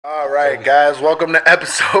All right, guys, welcome to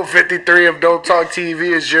episode 53 of Dope Talk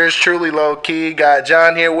TV. It's yours truly, low key. Got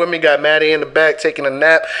John here with me, got Maddie in the back taking a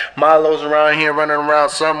nap. Milo's around here running around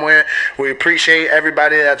somewhere. We appreciate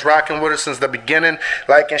everybody that's rocking with us since the beginning,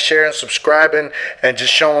 liking, sharing, subscribing, and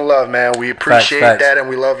just showing love, man. We appreciate that, and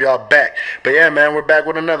we love y'all back. But yeah, man, we're back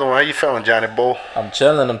with another one. How you feeling, Johnny Bull? I'm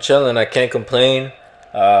chilling. I can't complain.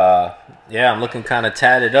 Yeah, I'm looking kind of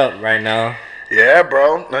tatted up right now. Yeah,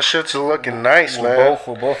 bro, that shit's looking nice, man.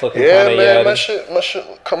 We're both looking yeah, kind of man. My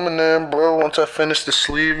shit coming in, bro. Once I finish the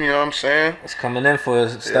sleeve, you know what I'm saying? It's coming in for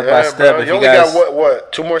step by step. Bro. You only got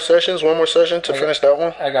what? 2 more sessions? 1 more session to finish that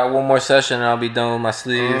one? I got 1 more session, and I'll be done with my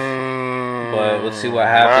sleeve. But let's see what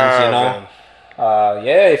happens, you know.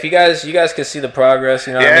 Yeah, if you guys can see the progress,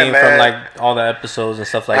 you know what I mean, man. From like all the episodes and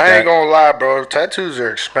stuff like that. I ain't gonna lie, bro. Tattoos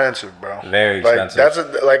are expensive, bro. Very expensive. That's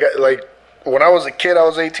like. When I was a kid, I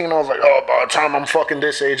was 18, I was like, oh, by the time I'm fucking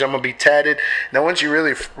this age, I'm going to be tatted. Now, once you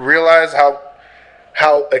really realize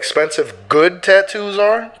how expensive good tattoos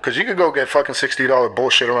are, because you could go get fucking $60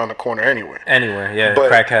 bullshit around the corner anywhere. Anywhere, yeah. But,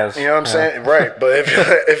 crack has. You know what I'm saying? Right. But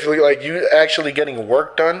if like you actually getting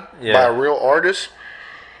work done by a real artist,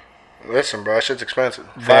 listen, bro, that shit's expensive.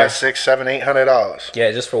 $500, $600, $700, $800.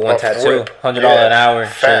 Yeah, just for one tattoo. $100 an hour.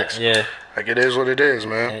 Facts. Shit. Yeah. Like, it is what it is,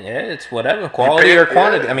 man. Yeah, it's whatever. Quality or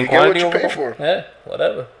quantity. I mean, quantity you get what you pay for. Yeah,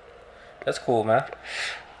 whatever. That's cool, man.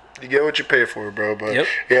 You get what you pay for, bro. But,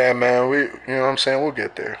 yeah, man, you know what I'm saying? We'll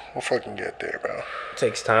get there. We'll fucking get there, bro. It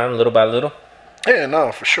takes time, little by little. Yeah,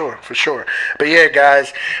 no, for sure. But yeah,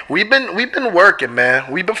 guys, we've been working, man.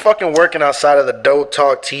 We've been fucking working outside of the Dope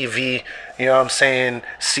Talk TV, you know what I'm saying,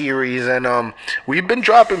 series, and we've been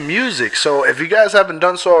dropping music. So if you guys haven't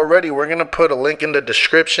done so already, we're gonna put a link in the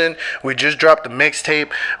description. We just dropped a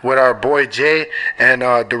mixtape with our boy Jay and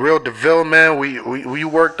the Real DeVille, man. We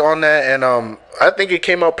worked on that, and I think it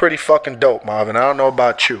came out pretty fucking dope, Marvin. I don't know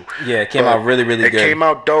about you. Yeah, it came out really good. It came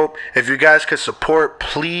out dope. If you guys could support,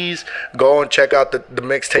 please go and check out the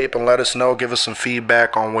mixtape and let us know. Give us some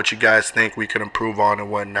feedback on what you guys think we could improve on and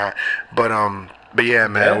whatnot. But yeah,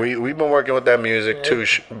 man, we've been working with that music too,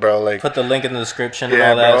 bro. Like, put the link in the description and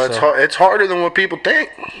all that. Bro, it's harder than what people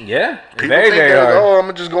think. Yeah, people very hard. Oh, I'm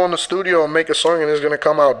gonna just go in the studio and make a song and it's gonna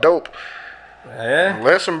come out dope. Yeah.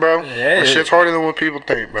 Listen, bro. Yeah. This shit's harder than what people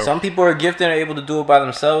think, bro. Some people are gifted and able to do it by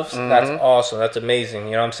themselves. That's awesome. That's amazing.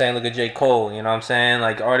 You know what I'm saying? Look at J. Cole. You know what I'm saying?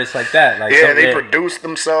 Like artists like that. Like they produce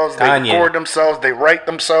themselves. They record themselves. They write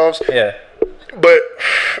themselves. Yeah. But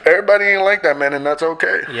everybody ain't like that, man, and that's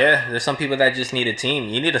okay. Yeah, there's some people that just need a team.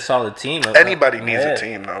 You need a solid team. Anybody needs a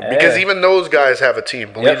team, though. Because even those guys have a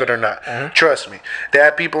team, believe it or not. Trust me. They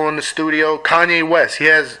have people in the studio. Kanye West, he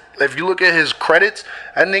has... If you look at his credits,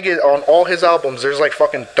 I think on all his albums, there's like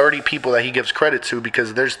fucking 30 people that he gives credit to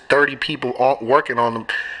because there's 30 people working on them,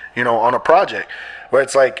 you know, on a project. Where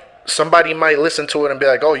it's like somebody might listen to it and be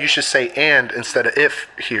like, oh, you should say and instead of if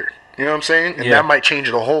here. You know what I'm saying? And that might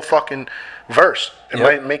change the whole fucking verse. It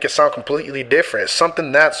might make it sound completely different. It's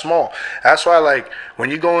something that small. That's why, like,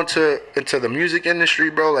 when you go into the music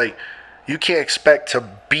industry, bro, like, you can't expect to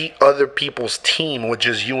beat other people's team with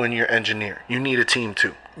just you and your engineer. You need a team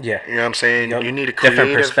too. Yeah. You know what I'm saying? You need a creative...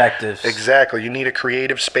 Different perspectives. Exactly. You need a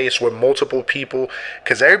creative space with multiple people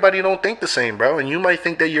because everybody don't think the same, bro. And you might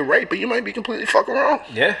think that you're right, but you might be completely fucking wrong.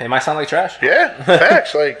 Yeah. It might sound like trash. Yeah.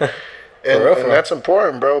 Facts. Like, and that's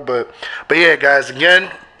important, bro. But yeah, guys, again...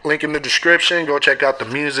 Link in the description. Go check out the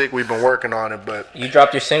music. We've been working on it, but you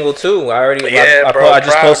dropped your single too. I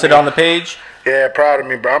just posted on the page. Yeah, proud of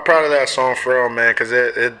me, bro. I'm proud of that song for real, man, because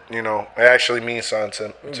it you know, it actually means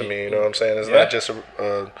something to me. You know what I'm saying? It's not just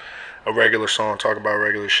a regular song. Talk about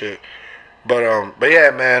regular shit. But yeah,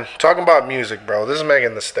 man, talking about music, bro. This is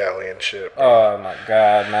Megan Thee Stallion shit, bro. Oh my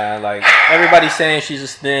god, man! Like everybody's saying she's a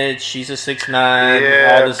snitch, she's a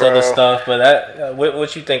 6ix9ine, all this other stuff. But that,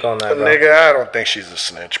 what you think on that, bro? Nigga, I don't think she's a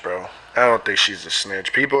snitch, bro. I don't think she's a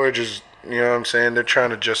snitch. People are just, you know what I'm saying? They're trying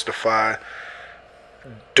to justify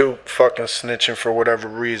Duke fucking snitching for whatever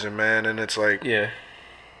reason, man. And it's like,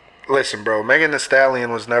 listen, bro, Megan Thee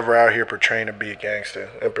Stallion was never out here portraying to be a gangster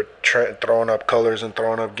and throwing up colors and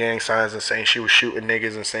throwing up gang signs and saying she was shooting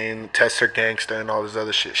niggas and saying test her gangster and all this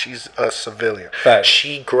other shit. She's a civilian. Fact.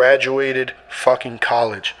 She graduated fucking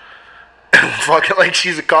college. Fucking like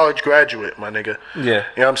she's a college graduate, my nigga. Yeah. You know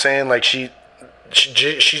what I'm saying? Like she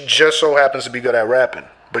just so happens to be good at rapping.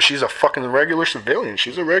 But she's a fucking regular civilian.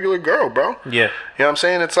 She's a regular girl, bro. Yeah. You know what I'm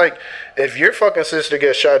saying? It's like, if your fucking sister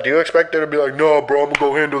gets shot, do you expect her to be like, no, bro, I'm going to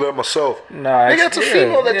go handle that myself? Nah. Nigga, it's a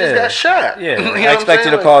female that just got shot. Yeah. You know I expect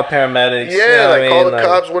you to call paramedics. Yeah, like call the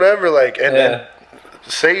cops, whatever. Like, and then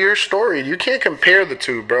say your story. You can't compare the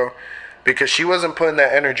two, bro. Because she wasn't putting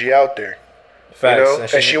that energy out there. Facts. You know,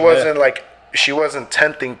 and she wasn't like she wasn't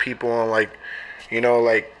tempting people and like, you know,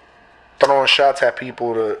 like throwing shots at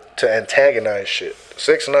people to antagonize shit.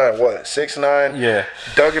 6ix9ine what? 6ix9ine yeah,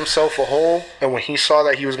 dug himself a hole, and when he saw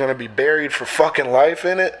that he was gonna be buried for fucking life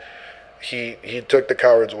in it, he took the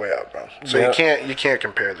coward's way out, bro. So you can't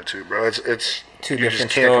compare the two, bro. It's two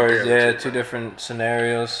different stories. Yeah, two different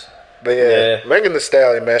scenarios. But yeah, Megan Thee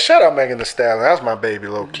Stallion, man. Shout out Megan Thee Stallion. That's my baby,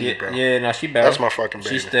 low key, bro. Yeah, no, she bad. That's my fucking baby.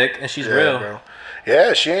 She's thick and she's real, bro.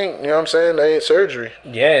 Yeah, she ain't. You know what I'm saying? They ain't surgery.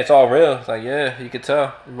 Yeah, it's all real. It's like you could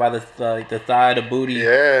tell by the thigh to booty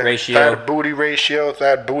ratio. Thigh to booty ratio,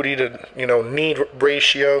 thigh to booty to knee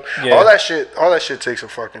ratio. Yeah. All that shit takes a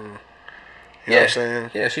fucking. You know what I'm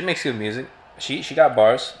saying? Yeah, she makes good music. She got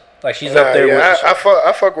bars. Like she's up there. Yeah, I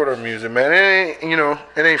fuck with her music, man. It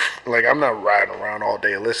ain't like I'm not riding around all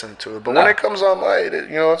day listening to it. But when it comes on, like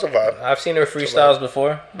it's a vibe. I've seen her freestyles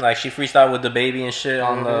before. Like she freestyled with the baby and shit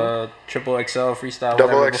on the XXL freestyle.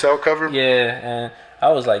 Double XL cover. Yeah, and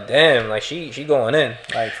I was like, damn, like she going in,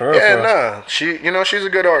 like for real. Yeah, she's a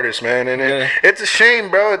good artist, man, and it's a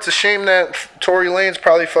shame, bro. It's a shame that Tory Lanez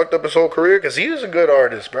probably fucked up his whole career because he was a good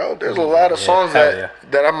artist, bro. There's a lot of songs that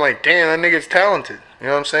I'm like, damn, that nigga's talented. You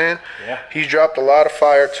know what I'm saying? Yeah. He's dropped a lot of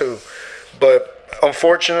fire too, but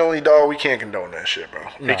unfortunately, dog, we can't condone that shit, bro.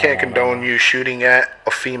 We can't condone you shooting at a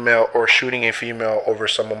female or shooting a female over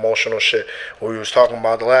some emotional shit. What we was talking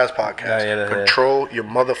about the last podcast. Control your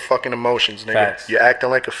motherfucking emotions, nigga. Facts. You're acting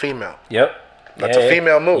like a female. Yep. That's a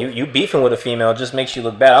female move. You beefing with a female just makes you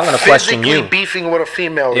look bad. I'm gonna question you. Beefing with a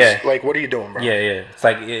female is like, what are you doing, bro? Yeah. It's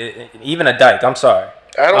like even a dyke. I'm sorry.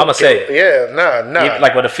 I'm gonna say it. Yeah, nah.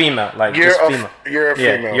 Like with a female, like you're just female. You're a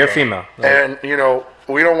female. You're a female. Like, and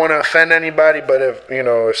we don't want to offend anybody, but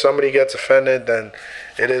if somebody gets offended, then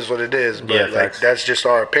it is what it is. But that's just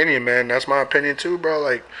our opinion, man. That's my opinion too, bro.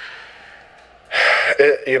 Like,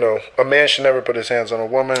 a man should never put his hands on a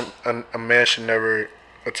woman. A man should never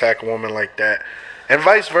attack a woman like that, and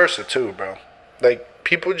vice versa too, bro. Like,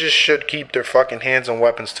 people just should keep their fucking hands and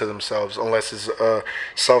weapons to themselves unless it's a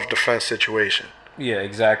self-defense situation. Yeah,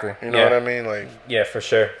 exactly. You know what I mean? Like, yeah, for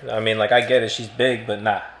sure. I mean, like, I get it. She's big, but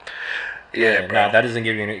nah. Yeah, bro. Nah, that doesn't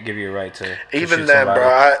give you a right to even then,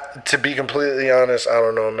 bro. To be completely honest, I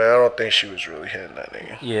don't know, man. I don't think she was really hitting that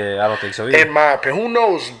nigga. Yeah, I don't think so either. In my opinion, who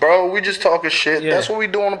knows, bro? We just talking shit. Yeah. That's what we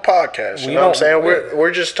do on the podcast. You know what I'm saying?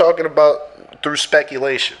 We're just talking about through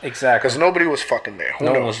speculation. Exactly. Because nobody was fucking there. Who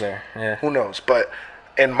knows? No one was there. Yeah. Who knows? But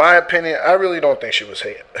in my opinion, I really don't think she was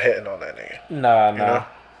hitting on that nigga.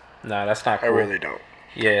 Nah, that's not cool. I really don't.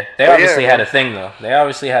 Yeah, they obviously had a thing though. They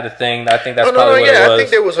obviously had a thing. I think that's probably what it was. I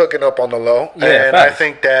think they was hooking up on the low, and I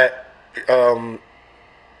think that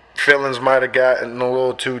feelings might have gotten a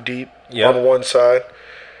little too deep on one side,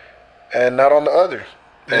 and not on the other.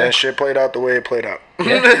 And shit played out the way it played out.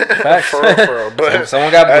 Yeah, facts. for real. But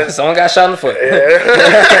someone got shot in the foot. Yeah.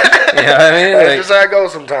 You know what I mean? That's just how it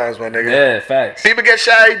goes sometimes, my nigga. Yeah, facts. People get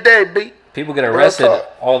shot every day, B. People get arrested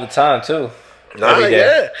all the time too.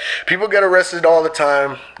 Yeah. People get arrested all the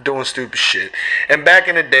time doing stupid shit. And back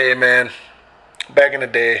in the day, man,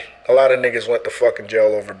 a lot of niggas went to fucking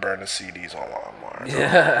jail over burning CDs on LimeWire.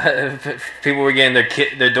 Yeah, people were getting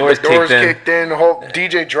their doors kicked in. The whole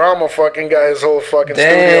DJ Drama fucking got his whole fucking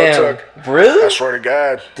studio took. Really? I swear to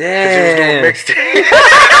God. Damn. Because he was doing mixtape.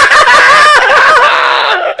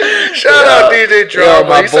 Shout out DJ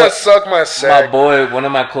Drama. He said suck my sack. My boy, one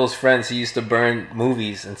of my close friends, he used to burn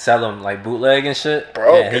movies and sell them like bootleg and shit.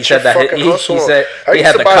 Bro, he said that he said he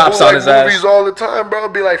had the cops on his ass. Movies all the time, bro.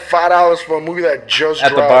 It'd be like $5 for a movie that just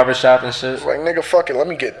dropped. At the barbershop and shit. It's like, nigga, fuck it, let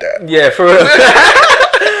me get that. Yeah, for real.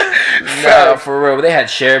 Nah, for real. They had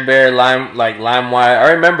ShareBear, LimeWire.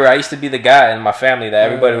 I remember I used to be the guy in my family that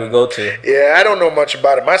everybody would go to. Yeah, I don't know much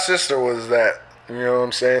about it. My sister was that. You know what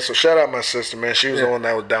I'm saying? So shout out my sister, man. She was the one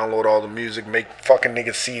that would download all the music, make fucking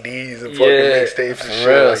niggas CDs and fucking mixtapes and shit.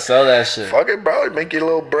 Real, like, sell that shit. Fuck it, bro. Make your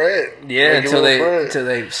little bread. Yeah, until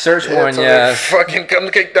they search warrant they fucking come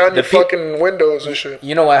to kick down your fucking windows and shit.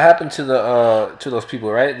 You know what happened to those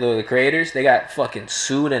people, right? The creators, they got fucking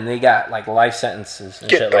sued and they got like life sentences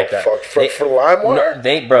and shit like that. For LimeWire?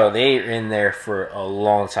 They're in there for a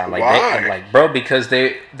long time. Like, why? Because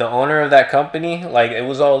the owner of that company, like, it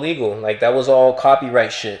was all legal. Like, that was all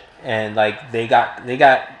copyright shit, and like they got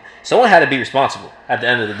someone had to be responsible at the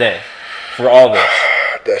end of the day for all this.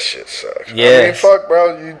 That shit sucks. Yeah. I mean, fuck,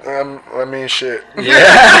 bro. I mean, shit.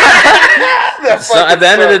 Yeah. So at the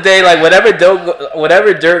end of the day, like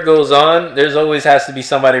whatever dirt goes on, there's always has to be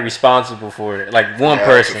somebody responsible for it. Like one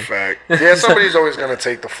person. That's a fact. Yeah, somebody's always gonna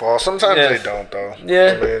take the fall. Sometimes they don't, though.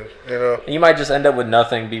 Yeah. I mean, you might just end up with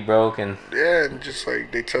nothing, be broke, and and just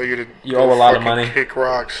like they tell you to owe a lot of money. Kick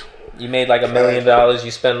rocks. You made like $1 million.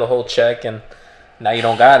 You spend the whole check, and now you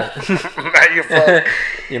don't got it. Now you fuck.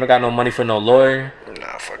 You don't got no money for no lawyer.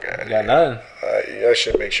 Nah, fuck out. You got nothing. That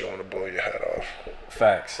shit makes you want to blow your head off.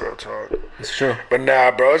 Facts. Real talk. It's true. But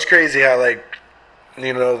nah, bro, it's crazy how like,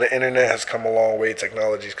 you know, the internet has come a long way,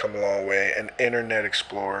 technology's come a long way, and Internet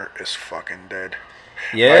Explorer is fucking dead.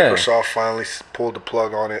 Yeah. Microsoft finally pulled the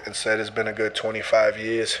plug on it and said it's been a good 25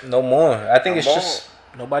 years. No more. I think it's just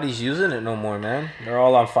nobody's using it no more, man. They're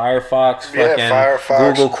all on Firefox,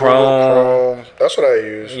 Firefox, Google Chrome. That's what I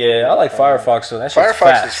use. Yeah, I like Firefox, so that's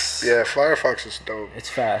fast. Firefox is dope. It's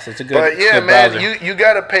fast. It's a good. But yeah, good man, browser. you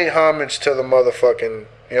gotta pay homage to the motherfucking.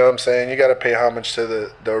 You know what I'm saying? You gotta pay homage to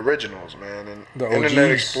the originals, man. And the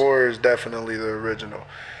Internet Explorer is definitely the original.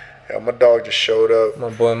 Yeah, my dog just showed up. My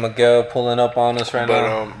boy Miguel pulling up on us right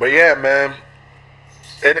now. But yeah, man,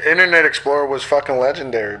 Internet Explorer was fucking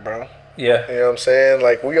legendary, bro. Yeah. You know what I'm saying?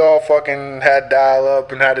 Like, we all fucking had dial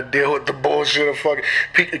up and had to deal with the bullshit of fucking...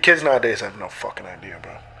 Kids nowadays have no fucking idea,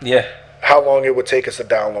 bro. Yeah. How long it would take us to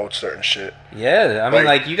download certain shit. Yeah. I mean,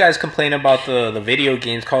 like you guys complain about the video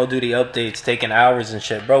games, Call of Duty updates taking hours and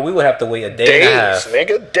shit. Bro, we would have to wait a day and a half.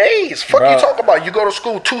 Nigga, days. Fuck you talking about? You go to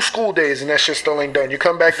school 2 school days and that shit still ain't done. You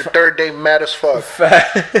come back the third day mad as fuck.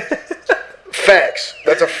 Facts.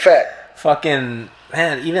 That's a fact. Fucking...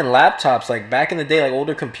 Man, even laptops, like back in the day, like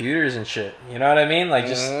older computers and shit. You know what I mean? Like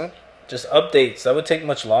just updates. That would take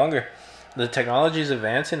much longer. The technology is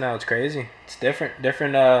advancing now. It's crazy. It's different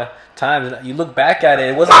times. You look back at it,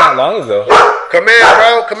 it wasn't that long ago. Come in,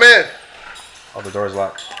 bro. Come in. Oh, the door's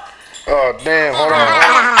locked. Oh, damn. Hold on.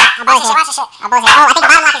 I'm bullshit. Watch this shit. I'm bullshit. Oh, I think the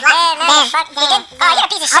bottom lock is locked. Damn. Fuck. You did? Oh, you're a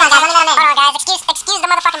piece of shit. Hold on, guys. Excuse the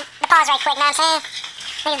motherfucking pause right quick. Know what I'm saying?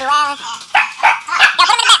 Niggas be wildin'. Yo, put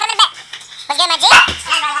him in the back. Put him in the back. What's good, my G?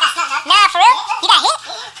 Nah, for real? You got hit?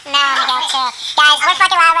 Nah, nigga, chill. Guys, we're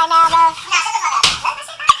fucking live right now, bro.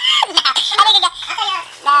 Nah, chill.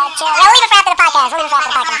 Yo, we'll leave it for after the podcast.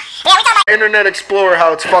 Yeah, we talking about Internet Explorer,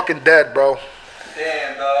 how it's fucking dead, bro.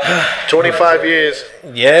 Damn, dog. 25 years.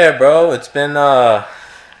 Yeah, bro. It's been a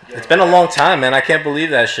long time, man. I can't believe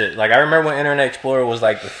that shit. Like, I remember when Internet Explorer was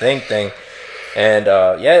like the thing. And,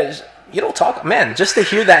 yeah, you don't talk... Man, just to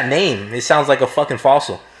hear that name, it sounds like a fucking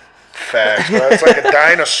fossil. Facts, bro. It's like a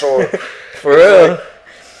dinosaur. For real.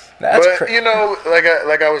 That's but you know,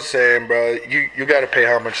 like I was saying, bro, you got to pay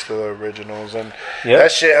homage to the originals, and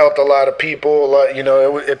that shit helped a lot of people. A lot, you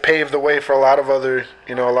know, it paved the way for a lot of other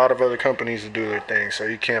companies to do their thing. So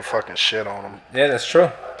you can't fucking shit on them. Yeah, that's true.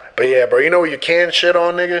 But yeah, bro, you know what you can shit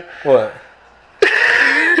on, nigga? What?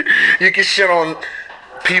 You can shit on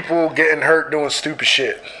people getting hurt doing stupid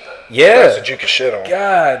shit. Yeah. That's what you can shit on.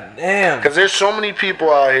 God damn. Because there's so many people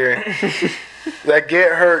out here that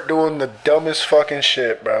get hurt doing the dumbest fucking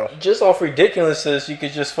shit, bro. Just off ridiculousness, you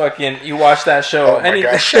could just fucking... You watch that show. Oh, my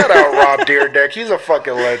God. Shout out Rob Deerdeck. He's a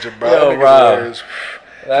fucking legend, bro. Yo, Rob.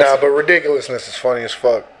 Nah, but ridiculousness is funny as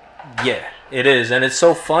fuck. Yeah, it is. And it's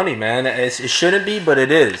so funny, man. It shouldn't be, but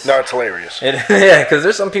it is. No, it's hilarious. Yeah, because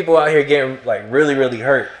there's some people out here getting, like, really, really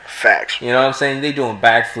hurt. Facts. You know what I'm saying? They doing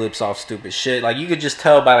backflips off stupid shit. Like, you could just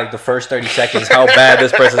tell by, like, the first 30 seconds how bad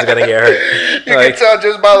this person's gonna get hurt. You can tell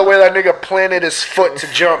just by the way that nigga planted his foot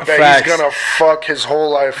to jump that he's gonna fuck his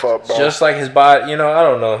whole life up, bro. Just like his body, you know, I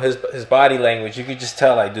don't know, his body language, you could just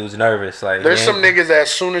tell, like, dude's nervous. Like, there's some niggas that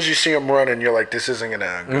as soon as you see him running, you're like, this isn't gonna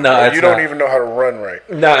happen. No, you don't even know how to run right.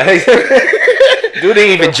 Nah. Dude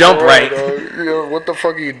didn't even jump right. What the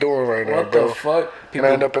fuck are you doing right now, bro? What the fuck? People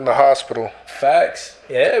end up in the hospital. Facts.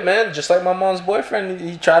 Yeah, man. Just like my mom's boyfriend,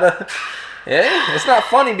 he try to... Yeah, it's not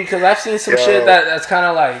funny because I've seen some shit that's kind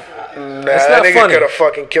of like... Nah, that nigga could have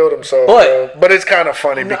fucking killed himself, but it's kind of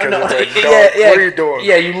funny because it's like, dog, what are you doing?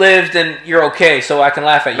 Yeah, you lived and you're okay, so I can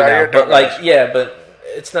laugh at you now. But like, but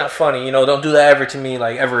it's not funny. You know, don't do that ever to me,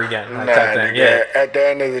 like, ever again. Like, type thing. Yeah. At the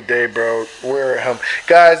end of the day, bro, wear a helmet.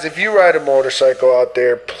 Guys, if you ride a motorcycle out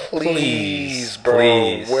there, please, bro,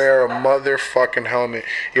 wear a motherfucking helmet.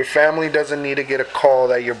 Your family doesn't need to get a call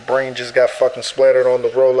that your brain just got fucking splattered on the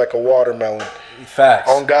road like a watermelon. Facts.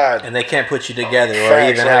 On God. And they can't put you together or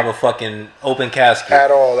even have a fucking open casket.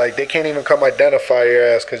 At all. Like, they can't even come identify your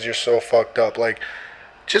ass because you're so fucked up. Like,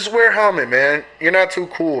 just wear a helmet, man. You're not too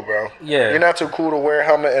cool, bro. Yeah. You're not too cool to wear a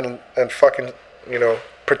helmet and fucking, you know,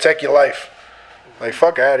 protect your life. Like,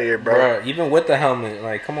 fuck out of here, bro. Even with the helmet,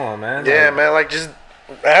 like, come on, man. Yeah, man, like, just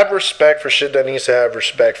have respect for shit that needs to have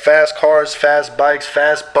respect. Fast cars, fast bikes,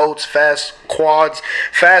 fast boats, fast quads,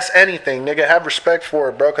 fast anything, nigga. Have respect for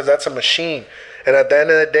it, bro, because that's a machine. And at the end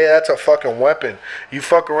of the day, that's a fucking weapon. You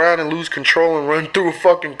fuck around and lose control and run through a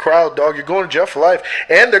fucking crowd, dog. You're going to jail for life.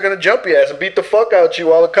 And they're going to jump your ass and beat the fuck out you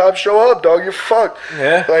while the cops show up, dog. You're fucked.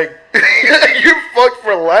 Yeah. Like, You're fucked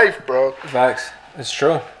for life, bro. Facts. It's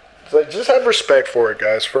true. It's like, just have respect for it,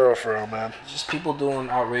 guys. For real, man. Just people doing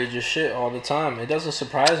outrageous shit all the time. It doesn't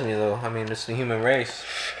surprise me though. I mean, it's the human race.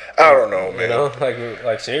 I don't know, man. You know,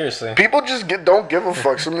 like seriously. People just don't give a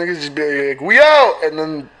fuck. Some niggas just be like, we out, and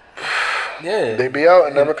then they be out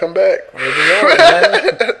and never come back. They be out,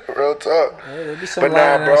 man. Real talk. Yeah, there be some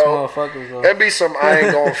lying ass motherfuckers though. There be some I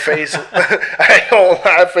ain't gonna face ass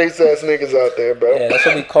niggas out there, bro. Yeah, that's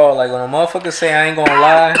what we call like when a motherfucker say I ain't gonna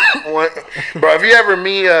lie. Bro, if you ever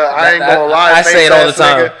meet I ain't gonna lie, I say it all the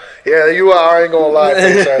time. Nigga, yeah, you are I ain't gonna lie,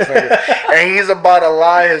 face ass nigga. And he's about to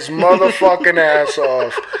lie his motherfucking ass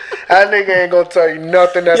off. That nigga ain't gonna tell you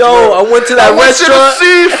nothing that's real. I went to that restaurant. To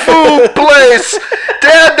the seafood place. They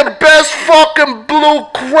had the best fucking blue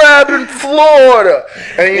crab in Florida.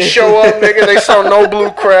 And you show up, nigga, they sell no blue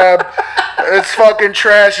crab. It's fucking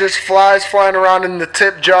trash. There's flies flying around in the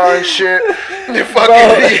tip jar and shit.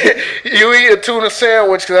 You eat a tuna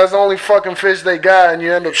sandwich because that's the only fucking fish they got, and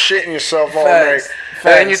you end up shitting yourself all night.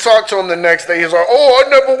 And you talk to him the next day, he's like, "Oh, I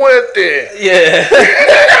never went there." Yeah.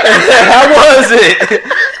 How was it?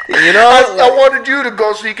 You know, I wanted you to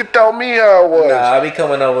go so you could tell me how it was. Nah, I be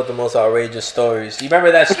coming up with the most outrageous stories. You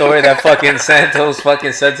remember that story that fucking Santos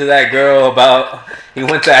fucking said to that girl about he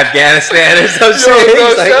went to Afghanistan or some shit?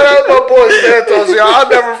 Yo, shout out my boy Santos, yo. I'll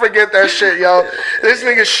never forget that shit, yo. This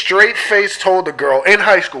nigga straight face told the girl in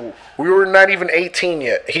high school, we were not even 18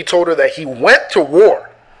 yet. He told her that he went to war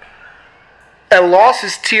and lost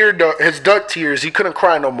his duck tears. He couldn't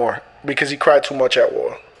cry no more because he cried too much at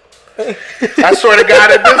war. I swear to God,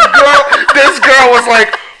 this girl was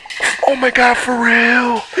like, "Oh my God, for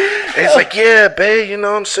real?" And he's like, "Yeah, babe, you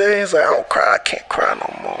know what I'm saying?" He's like, "I don't cry, I can't cry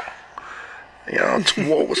no more. You know, the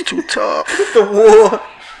war was too tough." The war.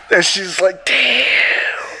 And she's like, "Damn.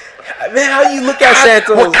 Man, how you look at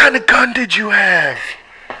Santos? What kind of gun did you have?"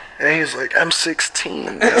 And he's like, "M16. You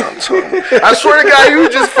know what I'm talking? I swear to God, you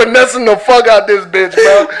just finessing the fuck out this bitch,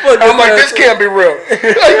 bro. I'm like, this can't be real. Like,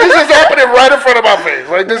 this is happening right in front of my face.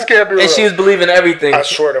 Like, this can't be real." And she was believing everything. I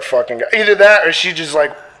swear to fucking God. Either that or she just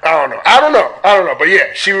like, I don't know. But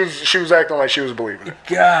yeah, she was acting like she was believing it.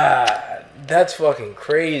 God, that's fucking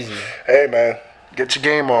crazy. Hey, man. Get your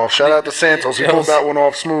game off. Shout out to Santos. He pulled that one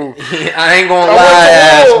off smooth. I ain't gonna lie,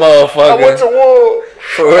 ass motherfucker. I went to war.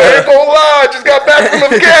 I ain't gonna lie. I just got back from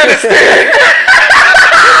Afghanistan.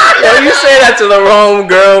 Yo, you say that to the wrong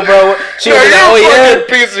girl, bro. She was like, "Oh yeah,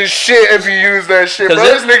 piece of shit." If you use that shit, bro,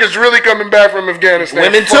 this nigga's really coming back from Afghanistan.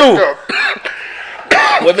 Women too.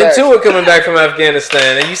 Women too are coming back from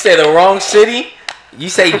Afghanistan, and you say the wrong city. You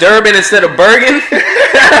say Durban instead of Bergen,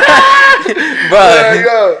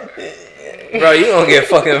 bro. Bro, you gonna get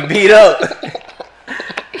fucking beat up.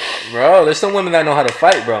 Bro, there's some women that know how to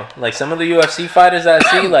fight, bro. Like some of the UFC fighters that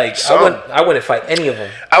I see, like I wouldn't fight any of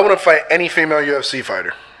them. I wouldn't fight any female UFC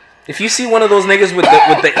fighter. If you see one of those niggas with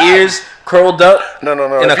the ears curled up, no.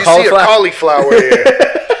 In if you see a cauliflower ear,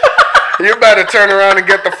 you better turn around and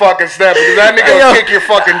get the fucking step because that nigga will kick your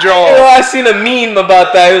fucking jaw. Yo, I seen a meme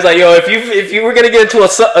about that. It was like, yo, if you were gonna get into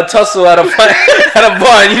a tussle at a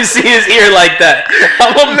bar and you see his ear like that,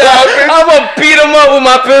 I'm gonna beat him up with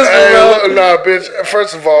my pistol, bro. Nah, bitch.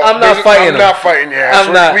 First of all, I'm not fighting. I'm not fighting your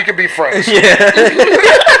ass. We could be friends. Yeah.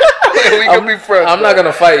 We could be friends. I'm not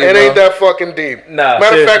gonna fight you. It ain't that fucking deep. Nah.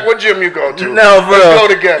 Matter of fact, what gym you go to? No, bro. Let's go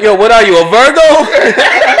together. Yo, what are you, a Virgo?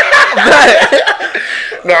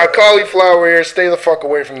 Nah, cauliflower ear, stay the fuck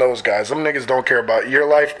away from those guys. Them niggas don't care about your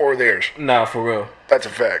life or theirs. Nah, for real. That's a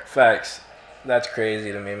fact. Facts. That's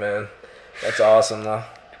crazy to me, man. That's awesome, though.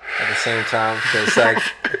 At the same time, because like...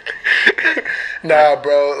 Nah,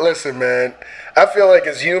 bro. Listen, man. I feel like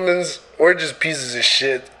as humans, we're just pieces of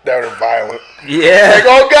shit that are violent. Yeah. Like,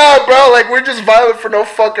 oh God, bro. Like, we're just violent for no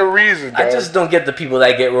fucking reason, dog. I just don't get the people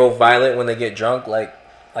that get real violent when they get drunk.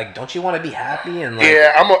 Like, don't you want to be happy? And like,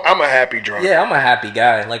 yeah, I'm a happy drunk. Yeah, I'm a happy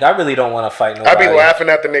guy. Like, I really don't want to fight nobody. I be laughing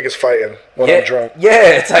at the niggas fighting when I'm drunk.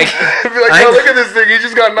 Yeah, it's like... I be like, yo, look at this thing. He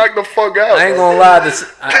just got knocked the fuck out. I ain't gonna lie.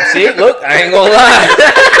 See? Look, I ain't gonna lie.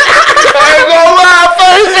 I ain't gonna lie,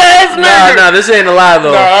 first ass nigga. Nah, this ain't a lie,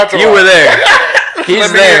 though. Nah, that's a lie. You were there.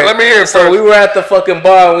 He's there. Let me hear So first. we were at the fucking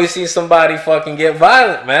bar and we see somebody fucking get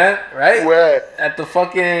violent, man. Right? Where? At the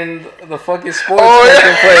fucking sports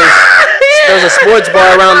place. There was a sports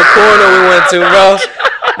bar around the corner we went to, bro.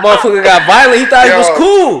 Motherfucker got violent. He thought he was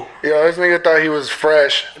cool. Yo, this nigga thought he was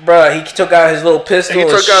fresh. Bro, he took out his little pistol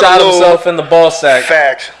and shot himself in the ball sack.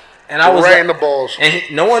 Facts. And I was right in the balls. And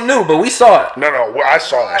no one knew, but we saw it. No, I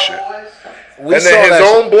saw that shit. And then his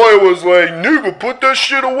own boy was like, "Nigga, put that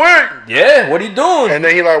shit away." Yeah, what are you doing? And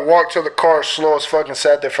then he like walked to the car slow as fucking,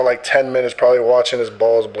 sat there for like 10 minutes probably watching his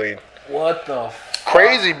balls bleed. What the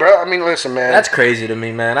crazy, bro. I mean, listen, man. That's crazy to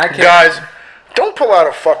me, man. I can't. Guys, don't pull out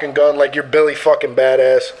a fucking gun like you're Billy fucking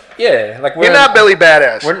Badass. Yeah, like you're not Billy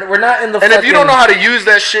Badass. We're not in the. And if you don't know how to use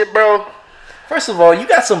that shit, bro. First of all, you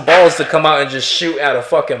got some balls to come out and just shoot at a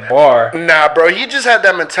fucking bar. Nah, bro, he just had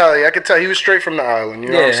that mentality. I could tell he was straight from the island. You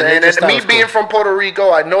know what I'm saying? And me being from Puerto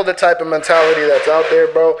Rico, I know the type of mentality that's out there,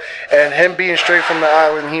 bro. And him being straight from the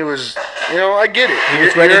island, he was, you know, I get it. He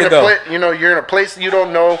was ready to go. You know, you're in a place you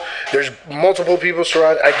don't know. There's multiple people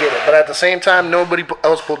surrounded. I get it. But at the same time, nobody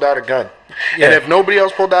else pulled out a gun. Yeah. And if nobody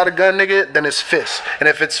else pulled out a gun, nigga, then it's fists. And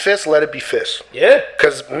if it's fists, let it be fists. Yeah.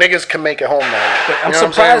 Because niggas can make it home now. I'm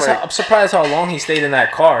surprised. I'm surprised how long he stayed in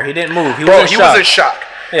that car. He didn't move. He was in shock.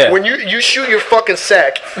 Yeah. When you shoot your fucking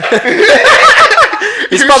sack.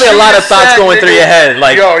 There's probably a lot of thoughts going through your head.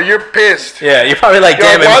 Like, yo, you're pissed. Yeah, you're probably like,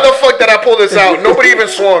 damn it. Why the fuck did I pull this out? Nobody even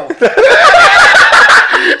swung.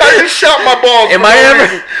 I just shot my balls. Am I ever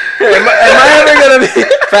gonna be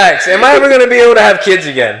facts? Am I ever gonna be able to have kids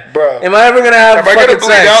again, bro? Am I ever gonna have? Am I gonna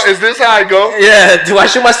bleed out? Is this how I go? Yeah. Do I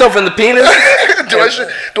shoot myself in the penis? do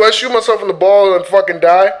I shoot myself in the ball and fucking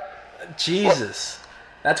die? Jesus,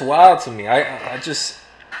 that's wild to me. I just,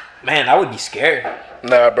 man, I would be scared.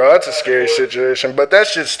 Nah, bro, that's a scary situation. But that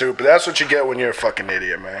shit's stupid. That's what you get when you're a fucking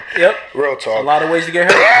idiot, man. Yep. Real talk. A lot of ways to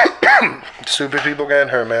get hurt. Stupid people getting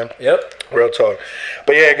hurt, man. Yep. Real talk.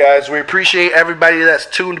 But yeah, guys, we appreciate everybody that's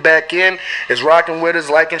tuned back in, is rocking with us,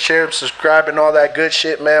 liking, sharing, subscribing, all that good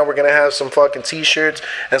shit, man. We're gonna have some fucking t-shirts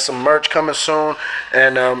and some merch coming soon.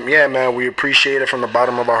 And yeah, man, we appreciate it from the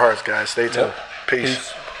bottom of our hearts, guys. Stay tuned.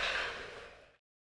 Peace.